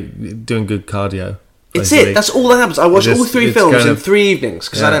guy doing good cardio. It's it. That's all that happens. I watched all three films in 3 evenings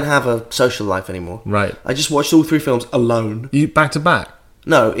because I don't have a social life anymore. Right. I just watched all 3 films alone. You back to back?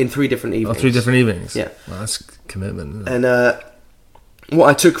 No, in 3 different evenings. 3 different evenings? Yeah. Well, that's commitment. And what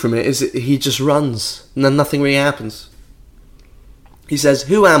I took from it is that he just runs and then nothing really happens. He says,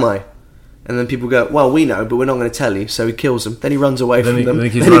 "Who am I?" And then people go, "Well, we know, but we're not going to tell you." So he kills them. Then he runs away from them.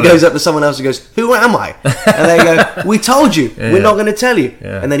 Then he goes up to someone else and goes, "Who am I?" And they go, "We told you. Yeah. We're not going to tell you."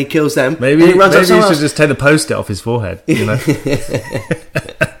 Yeah. And then he kills them. Maybe he should just take the post-it off his forehead. You know.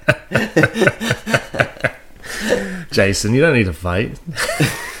 Jason, you don't need to fight.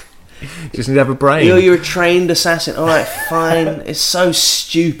 You just need to have a brain. You're a trained assassin. All right, fine. It's so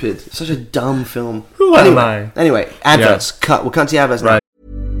stupid. It's such a dumb film. Who am I? Anyway, adverts. Yeah. Cut. We'll come to the adverts now.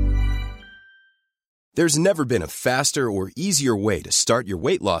 There's never been a faster or easier way to start your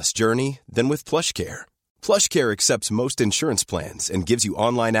weight loss journey than with PlushCare. PlushCare accepts most insurance plans and gives you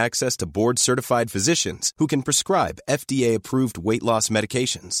online access to board-certified physicians who can prescribe FDA-approved weight loss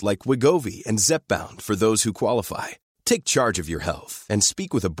medications like Wegovy and Zepbound for those who qualify. Take charge of your health and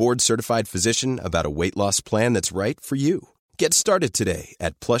speak with a board-certified physician about a weight loss plan that's right for you. Get started today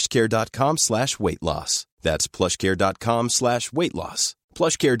at plushcare.com/weight loss. That's plushcare.com/weight loss.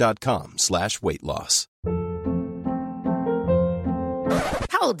 plushcare.com/weight loss.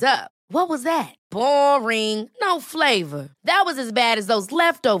 Hold up. What was that? Boring. No flavor. That was as bad as those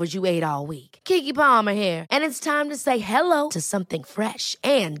leftovers you ate all week. Keke Palmer here, and it's time to say hello to something fresh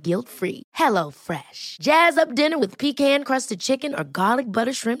and guilt-free. HelloFresh. Jazz up dinner with pecan-crusted chicken or garlic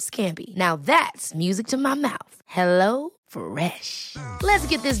butter shrimp scampi. Now that's music to my mouth. HelloFresh. Let's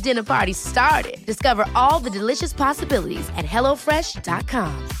get this dinner party started. Discover all the delicious possibilities at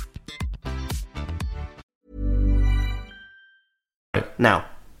HelloFresh.com. Now.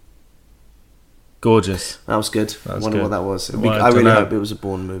 Gorgeous. That was good. I wonder good. what that was. Well, I really hope it was a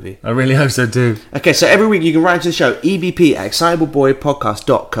Bourne movie. I really hope so too. Okay, so every week you can write to the show,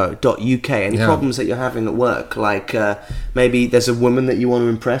 ebp@excitableboypodcast.co.uk. Any problems that you're having at work, like maybe there's a woman that you want to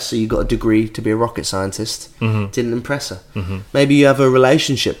impress, so you got a degree to be a rocket scientist, didn't impress her. Mm-hmm. Maybe you have a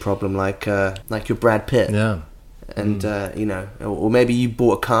relationship problem, like you're Brad Pitt. Yeah. And, or maybe you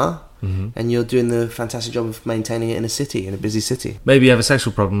bought a car. Mm-hmm. And you're doing the fantastic job of maintaining it in a busy city. Maybe you have a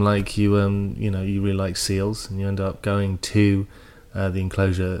sexual problem, like you really like seals, and you end up going to the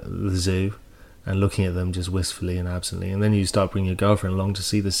enclosure, the zoo, and looking at them just wistfully and absently, and then you start bringing your girlfriend along to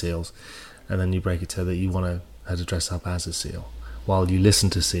see the seals, and then you break it to her that you want her to dress up as a seal while you listen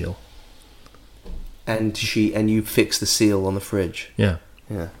to Seal. And you fix the seal on the fridge. Yeah.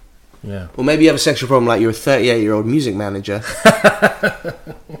 Yeah. Yeah. Or maybe you have a sexual problem like you're a 38-year-old music manager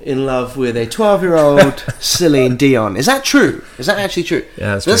in love with a 12-year-old Celine Dion. Is that true? Is that actually true?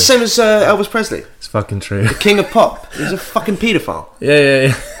 Yeah, that's true. That's the same as Elvis Presley. It's fucking true. The king of pop. He's a fucking paedophile.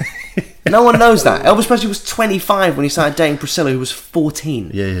 Yeah. No one knows that. Elvis Presley was 25 when he started dating Priscilla, who was 14.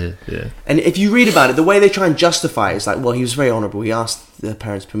 Yeah. And if you read about it, the way they try and justify it is like, well, he was very honourable. He asked the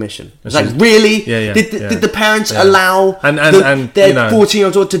parents' permission. It's like, really? Yeah. Did the parents allow their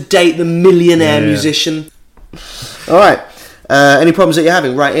 14-year-old daughter to date the millionaire musician? All right. Any problems that you're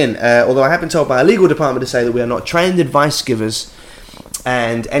having? Write in. Although I have been told by our legal department to say that we are not trained advice givers,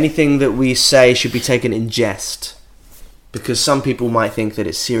 and anything that we say should be taken in jest. Because some people might think that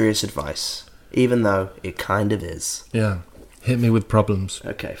it's serious advice, even though it kind of is. Yeah. Hit me with problems.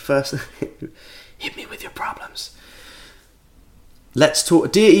 Okay, first, hit me with your problems. Let's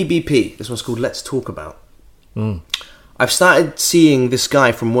talk. Dear EBP, this one's called Let's Talk About. I've started seeing this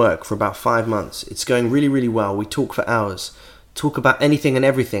guy from work for about 5 months. It's going really, really well. We talk for hours. Talk about anything and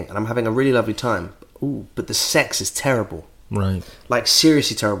everything, and I'm having a really lovely time. Ooh, but the sex is terrible. Right. Like,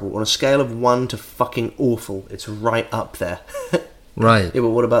 seriously terrible. On a scale of 1 to fucking awful, it's right up there. Right. Yeah,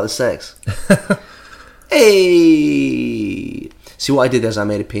 but what about the sex? Hey! See, what I did there is I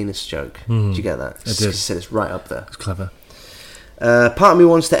made a penis joke. Did you get that? I did. I said it's right up there. It's clever. Part of me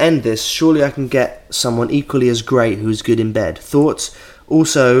wants to end this. Surely I can get someone equally as great who's good in bed. Thoughts?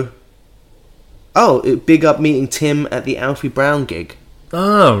 Also... big up meeting Tim at the Alfie Brown gig.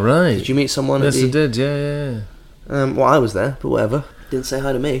 Oh, right. Did you meet someone Yes, at the... I did, yeah. Well, I was there, but whatever. Didn't say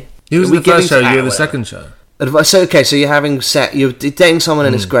hi to me. He was Are we the first show, giving- you were the whatever. second show. So you're having sex... You're dating someone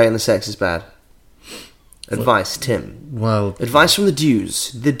and it's great and the sex is bad. Advice, Tim. Well, Advice from the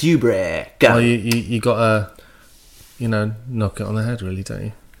Dews. The Dewberry. Go. well you got to, knock it on the head, really, don't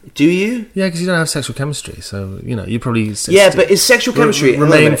you? Do you? Yeah, because you don't have sexual chemistry, so, you probably... Yeah, but is sexual chemistry... Remain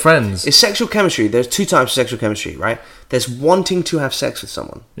Wait a minute. friends. Is sexual chemistry... There's 2 types of sexual chemistry, right? There's wanting to have sex with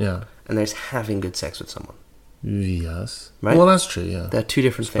someone. Yeah. And there's having good sex with someone. Yes. Right? Well, that's true, yeah. They're 2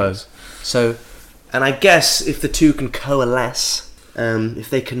 different Suppose. things. So, and I guess if the 2 can coalesce, if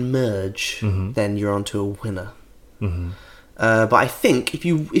they can merge, then you're onto a winner. Mm-hmm. But I think if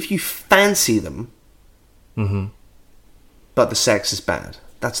you fancy them, but the sex is bad,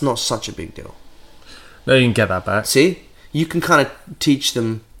 that's not such a big deal. No, you can get that back. See? You can kind of teach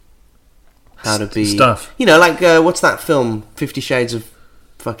them how to be... Stuff. Like, what's that film? 50 Shades of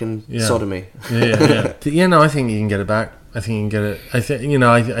fucking sodomy. Yeah. Yeah, no, I think you can get it back. I think you can get it.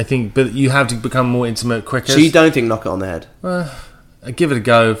 I think, but you have to become more intimate quicker. So you don't think knock it on the head? I give it a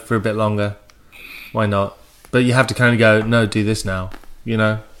go for a bit longer. Why not? But you have to kind of go, no, do this now. You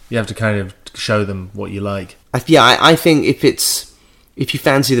have to kind of show them what you like. I think if you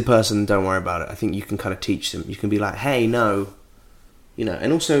fancy the person, don't worry about it. I think you can kind of teach them. You can be like, hey, no.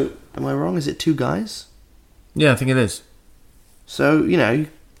 And also, am I wrong? Is it 2 guys? Yeah, I think it is. So,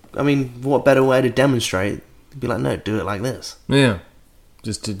 what better way to demonstrate? Be like, no, do it like this. Yeah.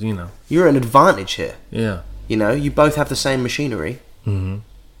 Just to, You're at an advantage here. Yeah. You both have the same machinery. Mm-hmm.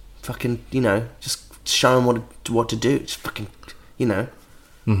 Fucking, just show them what to do. Just fucking, Don't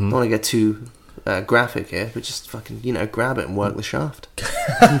want to get too graphic here, but just fucking, grab it and work the shaft.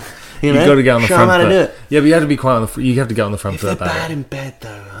 You've got to get on the Show front them how foot. to do it. Yeah, but you have to be quite on the. You have to get on the front If foot they're about bad it. in bed,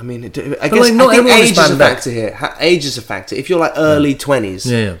 though, I mean, I But, guess not I think everyone is age bad is a in bed. factor here. Age is a factor. If you're like early 20s,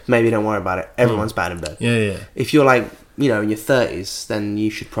 Yeah. maybe don't worry about it. Everyone's bad in bed. Yeah. If you're like, in your 30s, then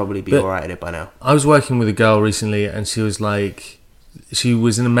you should probably be alright at it by now. I was working with a girl recently, and she was like, she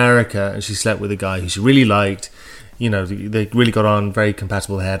was in America, and she slept with a guy who she really liked. They really got on, very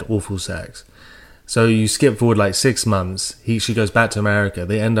compatible. They had awful sex. So you skip forward like 6 months. She goes back to America.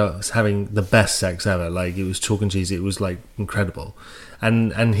 They end up having the best sex ever. Like, it was chalk and cheese. It was like incredible.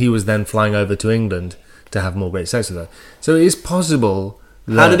 And he was then flying over to England to have more great sex with her. So it is possible.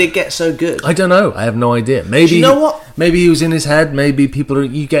 How did it get so good? I don't know. I have no idea. Maybe Do you know what? Maybe he was in his head. Maybe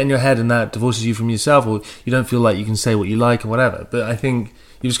you get in your head and that divorces you from yourself, or you don't feel like you can say what you like or whatever. But I think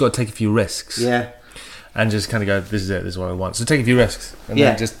you just got to take a few risks. Yeah. And just kind of go, this is it, this is what I want. So take a few risks. And Yeah.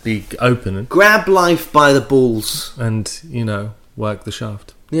 then just be open Grab life by the balls. and work the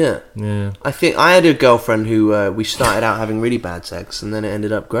shaft. Yeah. Yeah. I think I had a girlfriend who we started out having really bad sex, and then it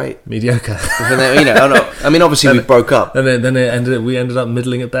ended up great. Mediocre. And then, obviously we broke up. And then we ended up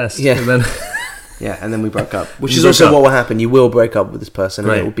middling at best. Yeah. And then Yeah, and then we broke up. Which You is broke also up. what will happen. You will break up with this person, and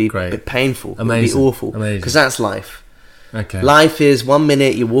Great, it will be great. a bit painful. Amazing, It will be awful. amazing. Because that's life. Okay. Life is 1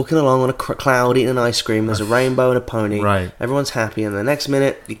 minute you're walking along on a cloud eating an ice cream. There's a rainbow and a pony. Right. Everyone's happy, and the next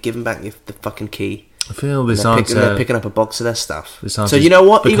minute you're giving back the fucking key. I feel this And answer. they're picking up a box of their stuff. This So answer's you know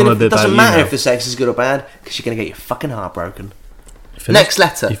what? become Even a if bit it doesn't about you matter now. if the sex is good or bad, because you're gonna get your fucking heart broken. Finished? Next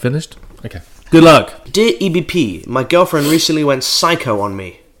letter. You finished? Okay. Good luck. Dear EBP, my girlfriend recently went psycho on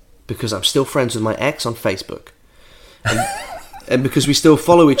me because I'm still friends with my ex on Facebook. And because we still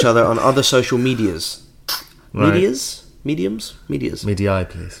follow each other on other social medias. Right. Medias? Mediums? Medias. Media,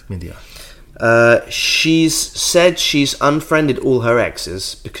 please. Media. She's said she's unfriended all her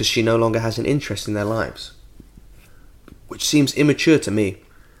exes because she no longer has an interest in their lives, which seems immature to me.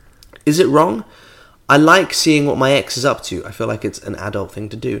 Is it wrong? I like seeing what my ex is up to. I feel like it's an adult thing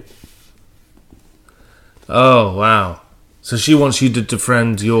to do. Oh, wow. So she wants you to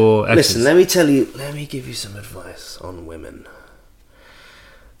defriend your exes. Listen, let me give you some advice on women.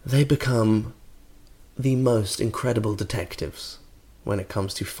 They become the most incredible detectives when it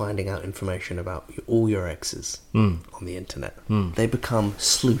comes to finding out information about all your exes on the internet. They become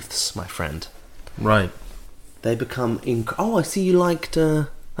sleuths, my friend. Right. They become... Oh, I see you liked that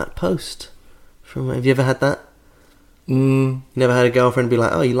post. Have you ever had that? You never had a girlfriend be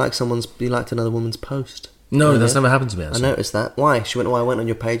like, oh, you liked another woman's post? No, Yeah. that's never happened to me, I actually. noticed that. Why? She went. I went on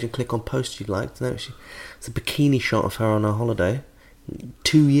your page and click on post you liked. No, it's a bikini shot of her on her holiday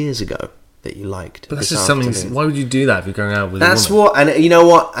 2 years ago that you liked. But that's this just something... afternoon. Why would you do that if you're going out with That's a woman? what, and you know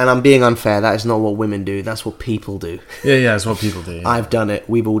what? And I'm being unfair. That is not what women do. That's what people do. Yeah, that's what people do. Yeah, I've done it.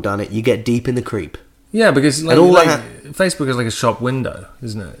 We've all done it. You get deep in the creep. yeah, because like, And all like, that- Facebook is like a shop window,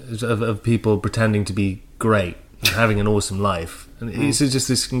 isn't it? Of people pretending to be great and having an awesome life. And it's just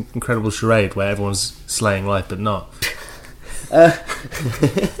this incredible charade where everyone's slaying life but not.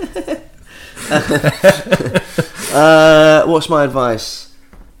 What's my advice?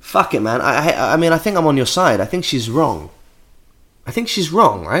 Fuck it, man. I mean, I think I'm on your side. I think she's wrong.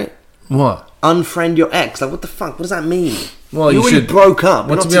 Right? What? Unfriend your ex. Like, what the fuck? What does that mean? Well, you you already should broke up. We're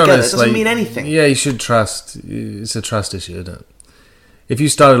Well, not to be together. honest, It doesn't like, mean anything. Yeah, you should trust. It's a trust issue, isn't it? If you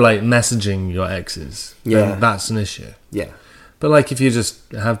started like messaging your exes, Yeah. then that's an issue. Yeah. But like, if you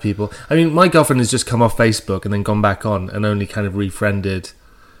just have people, I mean, my girlfriend has just come off Facebook and then gone back on and only kind of refriended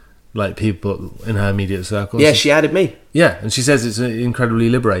like people in her immediate circle. Yeah, she added me. Yeah, and she says it's incredibly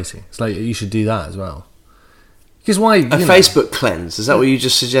liberating. It's like you should do that as well. Because why? A Facebook cleanse. Is that what you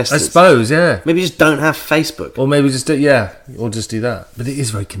just suggested? I suppose, yeah. Maybe just don't have Facebook. Or maybe just or just do that. But it is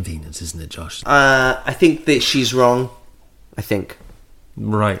very convenient, isn't it, Josh? I think that she's wrong. I think.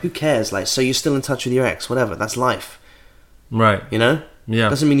 Right, Who cares? Like, so you're still in touch with your ex. Whatever. That's life. right. You know? Yeah.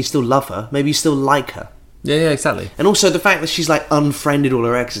 Doesn't mean you still love her. Maybe you still like her. Yeah, exactly. And also the fact that she's like unfriended all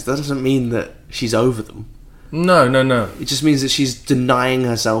her exes, that doesn't mean that she's over them. No. It just means that she's denying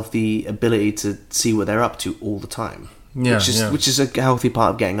herself the ability to see what they're up to all the time. Yeah, which is a healthy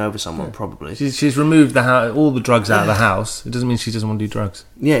part of getting over someone, probably. She's removed all the drugs out of the house. It doesn't mean she doesn't want to do drugs.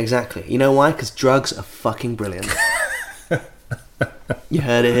 Yeah, exactly. You know why? Because drugs are fucking brilliant. You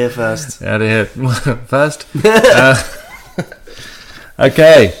heard it here first. Out of here first.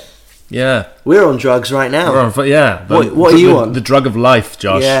 Okay. Yeah. We're on drugs right now. Yeah. What are you on? The drug of life,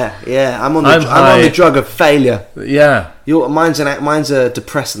 Josh. Yeah. I'm on I'm the high. drug of failure. Yeah. Mine's a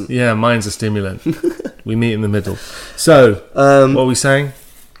depressant. Yeah. Mine's a stimulant. We meet in the middle. So, what are we saying?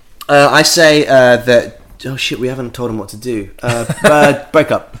 I say that. Oh shit! We haven't told him what to do.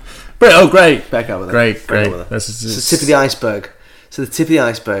 Break up. Oh, great. Break up with her. Great. Break up with her. That's It's the tip of the iceberg. So the tip of the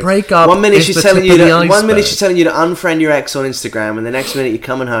iceberg. Break up 1 minute is she's the telling tip you of to. the 1 minute iceberg. she's telling you to unfriend your ex on Instagram, and the next minute you're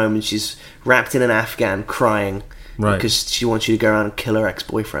coming home and she's wrapped in an Afghan crying Right. because she wants you to go around and kill her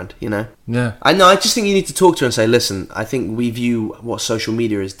ex-boyfriend. You know. Yeah. I know. I just think you need to talk to her and say, listen. I think we view what social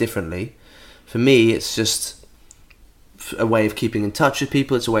media is differently. For me, it's just a way of keeping in touch with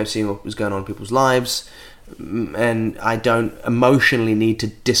people. It's a way of seeing what was going on in people's lives. And I don't emotionally need to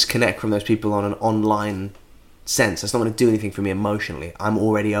disconnect from those people on an online sense. That's not going to do anything for me emotionally. I'm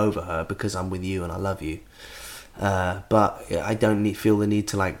already over her because I'm with you and I love you. But I don't feel the need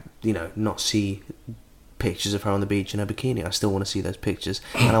to not see pictures of her on the beach in her bikini. I still want to see those pictures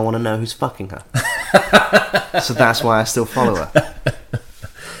and I want to know who's fucking her. So that's why I still follow her.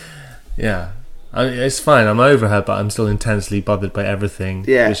 Yeah. It's fine. I'm over her, but I'm still intensely bothered by everything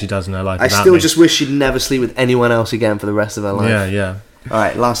that she does in her life. I without still me. just wish she'd never sleep with anyone else again for the rest of her life. Yeah.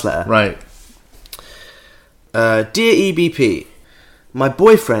 Alright, last letter. Right. Dear EBP, my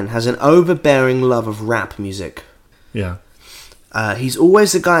boyfriend has an overbearing love of rap music. Yeah. He's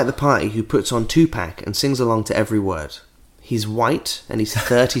always the guy at the party who puts on Tupac and sings along to every word. He's white and he's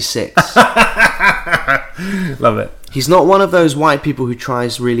 36. Love it. He's not one of those white people who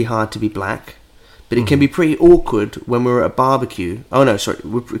tries really hard to be black, But it can be pretty awkward when we're at a barbecue. Oh no, sorry. It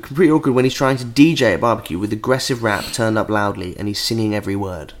can be pretty awkward when he's trying to DJ at a barbecue with aggressive rap turned up loudly and he's singing every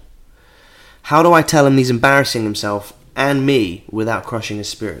word. How do I tell him he's embarrassing himself and me without crushing his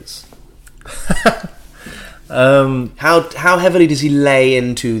spirits? How heavily does he lay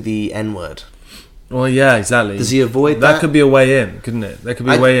into the N-word? Well, yeah, exactly. Does he avoid that? That could be a way in, couldn't it? That could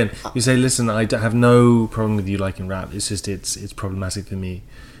be a way in. You say, listen, I don't have no problem with you liking rap. It's just it's problematic for me,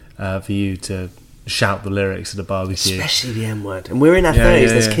 for you to shout the lyrics at a barbecue, especially the N-word. And we're in our 30s.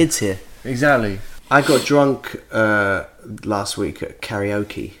 There's kids here. Exactly. I got drunk last week at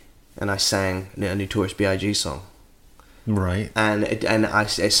karaoke, and I sang a Notorious B.I.G. song. Right. And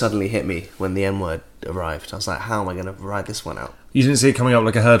it suddenly hit me when the N-word arrived. I was like, how am I going to ride this one out? You didn't see it coming up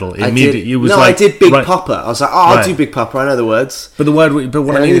like a hurdle. I did Big Papa. I was like, I'll do Big Papa. I know the words. But what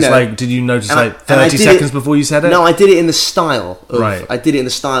I mean is, like, did you notice 30 seconds before you said it? No, I did it in the style. Right. I did it in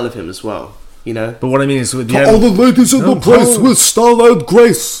the style of him as well. You know. But what I mean is, with all the ladies in the place with style and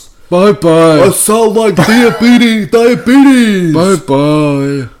grace. Bye bye. I sound like diabetes. Bye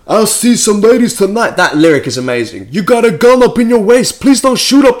bye. I'll see some ladies tonight. That lyric is amazing. You got a gun up in your waist. Please don't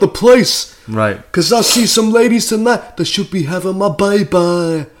shoot up the place. Right. Cause I see some ladies tonight that should be having my bye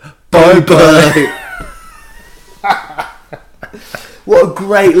bye. What a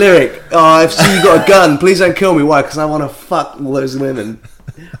great lyric. Oh, I've seen you got a gun. Please don't kill me. Why? Because I want to fuck all those women.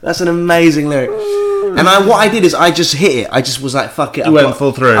 That's an amazing lyric. And what I did is I just hit it. I just was like, fuck it. You went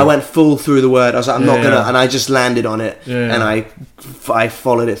full through. I went full through the word. I was like, I'm not gonna, and I just landed on it, and I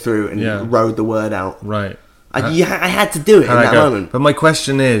followed it through and rode the word out. Right. I had to do it in that moment. But my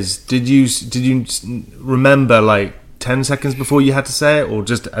question is, did you remember like 10 seconds before you had to say it, or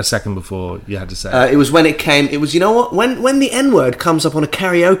just a second before you had to say it? It was when it came. It was, you know what? When the N-word comes up on a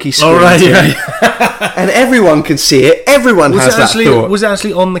karaoke screen, and everyone can see it. Everyone has that thought. Was it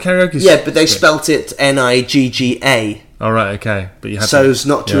actually on the karaoke screen? Yeah, but they spelt it Nigga. All right, okay, but you had so as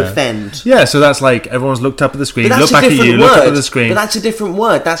not to offend. Yeah, so that's like everyone's looked up at the screen, look back at you, look up at the screen. But that's a different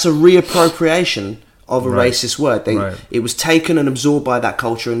word. That's a reappropriation of a racist word. It was taken and absorbed by that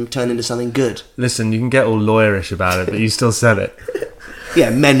culture and turned into something good. Listen, you can get all lawyerish about it, but you still said it. Yeah,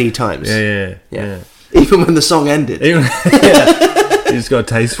 many times. Yeah. Even when the song ended. You just got a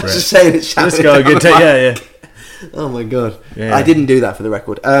taste for it. Just saying it. Just got a good taste. Yeah. Oh my god. Yeah. I didn't do that for the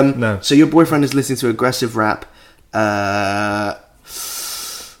record. No. So your boyfriend is listening to aggressive rap. It's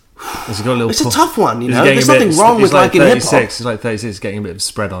a tough one, you know. There's nothing wrong with liking hip hop. He's like 36, getting a bit of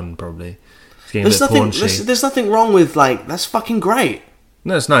spread on probably. There's nothing wrong with, like, that's fucking great.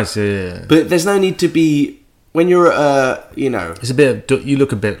 No, it's nice. Yeah. But there's no need to be when you're you know. It's a bit. You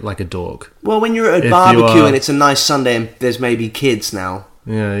look a bit like a dork. Well, when you're at a barbecue and it's a nice Sunday and there's maybe kids now.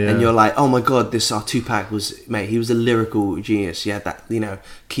 Yeah. And you're like, oh my god, Tupac was, mate. He was a lyrical genius. He had that, you know,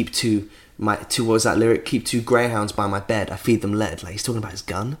 what was that lyric? Keep two greyhounds by my bed. I feed them lead. Like, he's talking about his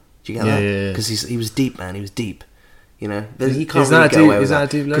gun. Do you get that? Yeah. Because he was deep, man. He was deep. You know, you can't really get away with that.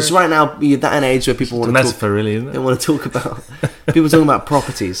 Because right now, you're at an age where people want to talk. Metaphor, really, isn't it? They want to talk about people talking about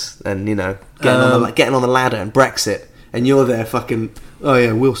properties and, you know, getting on the ladder and Brexit, and you're there fucking. Oh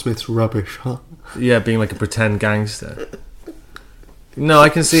yeah, Will Smith's rubbish, huh? Yeah, being like a pretend gangster. No, I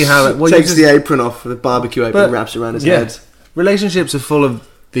can see how. Takes the apron off, the barbecue apron wraps around his head. Relationships are full of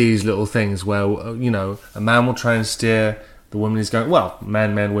these little things where, you know, a man will try and steer the woman he's going. Well,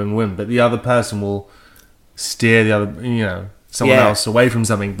 men, women, but the other person will steer the other, you know, someone else away from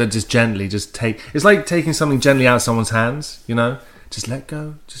something, but just gently, it's like taking something gently out of someone's hands, you know, just let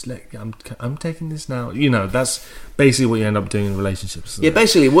go, I'm taking this now, you know. That's basically what you end up doing in relationships. Yeah,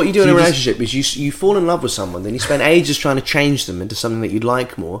 basically what you do in a relationship is you fall in love with someone, then you spend ages trying to change them into something that you'd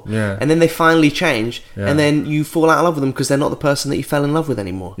like more, and then they finally change, and then you fall out of love with them because they're not the person that you fell in love with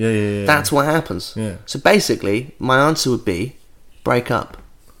anymore. That's what happens. So basically my answer would be break up.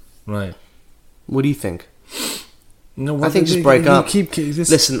 Right. What do you think? No, I think just break up.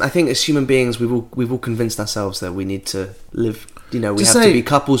 Listen, I think as human beings, we've all convinced ourselves that we need to live. You know, we have to be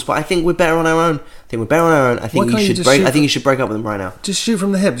couples, but I think we're better on our own. I think you should break up with them right now. Just shoot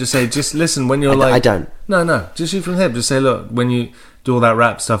from the hip. Just say, listen when you're I don't. No. Just shoot from the hip. Just say, look, when you do all that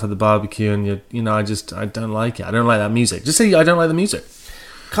rap stuff at the barbecue, and I don't like it. I don't like that music. Just say I don't like the music.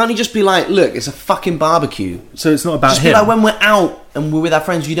 Can't you just be like, look, it's a fucking barbecue. So it's not about just him. Be like, when we're out and we're with our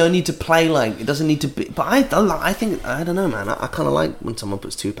friends, you don't need to play like, it doesn't need to be. But I think, I don't know, man. I kind of like when someone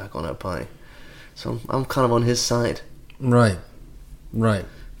puts Tupac on a pie. So I'm kind of on his side. Right.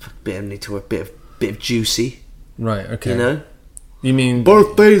 Bit of Juicy. Right, okay. You know? You mean...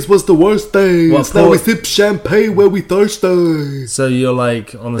 Birthdays was the worst days. What, now Paul- we sip champagne where we thirsty. So you're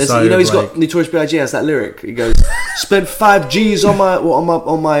like on the There's- side you know, of he's like... got Notorious B.I.G. has that lyric. He goes, "Spent 5 G's on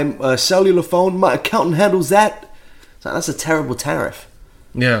my cellular phone. My accountant handles that." It's like, that's a terrible tariff.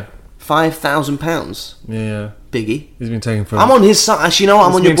 Yeah. £5,000, Yeah. Biggie. He's been taken for... I'm on his side. Actually, you know what?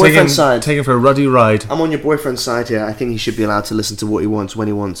 I'm on your boyfriend's side. Taken for a ruddy ride. I'm on your boyfriend's side here. I think he should be allowed to listen to what he wants, when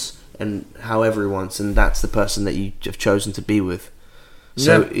he wants, and however he wants, and that's the person that you have chosen to be with.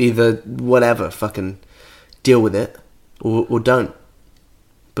 So Yeah. either whatever, fucking deal with it, or don't.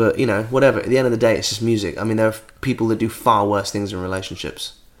 But, you know, whatever. At the end of the day, it's just music. I mean, there are people that do far worse things in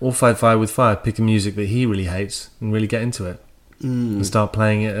relationships. Or fight fire with fire. Pick a music that he really hates and really get into it. And start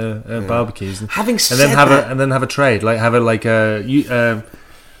playing it at barbecues. Having and said then have that- and then have a trade. Like have a like a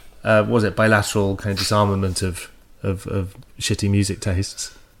what was it, bilateral kind of disarmament of shitty music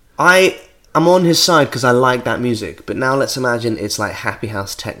tastes. I'm on his side because I like that music. But now let's imagine it's like happy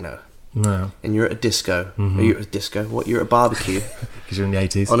house techno. No, And you're at a disco. Or you're at a disco. What? You're at a barbecue because you're in the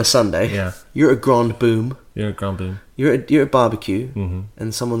 80s. on a Sunday. Yeah. You're at a Grand Boom. You're a Grand Boom. You're at a barbecue,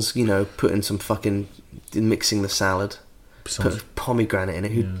 and someone's, you know, putting some fucking mixing the salad, put pomegranate in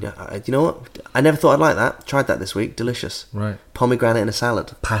it. You know what? I never thought I'd like that. Tried that this week. Delicious. Right. Pomegranate in a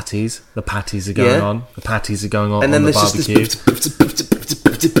salad. Patties. The patties are going Yeah. on. The patties are going on And then the there's barbecue. just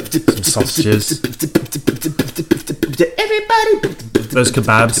this sausages. Everybody. Those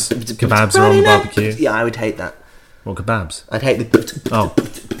kebabs are on Running the up. barbecue. Yeah, I would hate that. What kebabs? I'd hate the. Oh.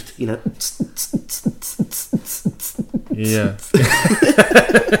 You know. Yeah.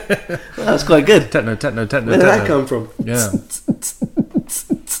 That was quite good. Techno. Where did that come from? Yeah.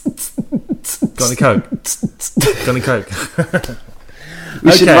 Got any coke? Got any coke?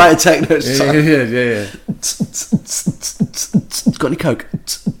 We should Okay. write a techno song. Yeah. Got any coke?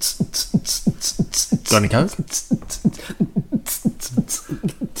 Got any coke?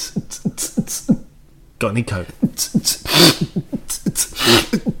 Got any coke?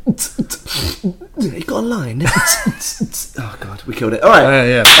 You got a line? Oh god, we killed it. All right,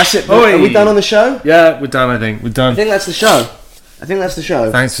 Yeah. that's it. Oi. Are we done on the show? Yeah, we're done. I think we're done. I think that's the show.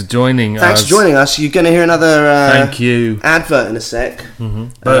 Thanks for joining us. Thanks for joining us. You're going to hear another Thank you. advert in a sec.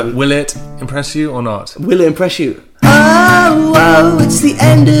 But will it impress you or not? Will it impress you? Oh, it's the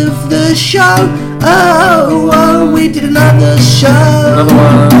end of the show. Oh, we did another show. Another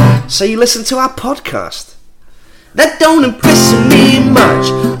one. So you listen to our podcast. That don't impress me much.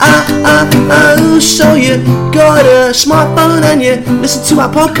 So you got a smartphone and you listen to our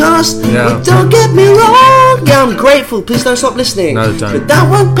podcast. Yeah. Well, don't get me wrong, yeah, I'm grateful. Please don't stop listening. No, don't. But that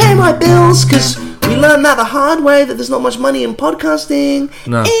won't pay my bills because we learned that the hard way, that there's not much money in podcasting.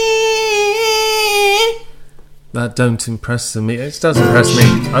 No. That don't impress me. It does impress me.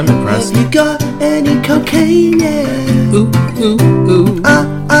 I'm impressed. Have you got any cocaine? Yeah. Ooh, ooh, ooh.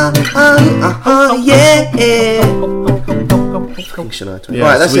 Yeah. Should I? Yeah,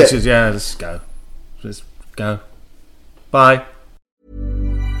 Right, that's it. Yeah, let's go. Let's go. Bye.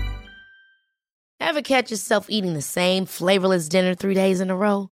 Ever catch yourself eating the same flavorless dinner 3 days in a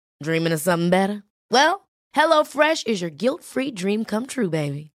row? Dreaming of something better? Well, HelloFresh is your guilt-free dream come true,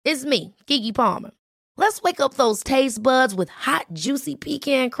 baby. It's me, Keke Palmer. Let's wake up those taste buds with hot, juicy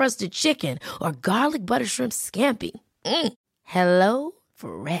pecan-crusted chicken or garlic butter shrimp scampi. Hello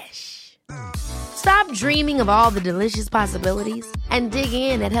Fresh. Stop dreaming of all the delicious possibilities and dig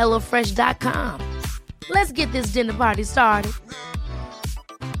in at HelloFresh.com. Let's get this dinner party started.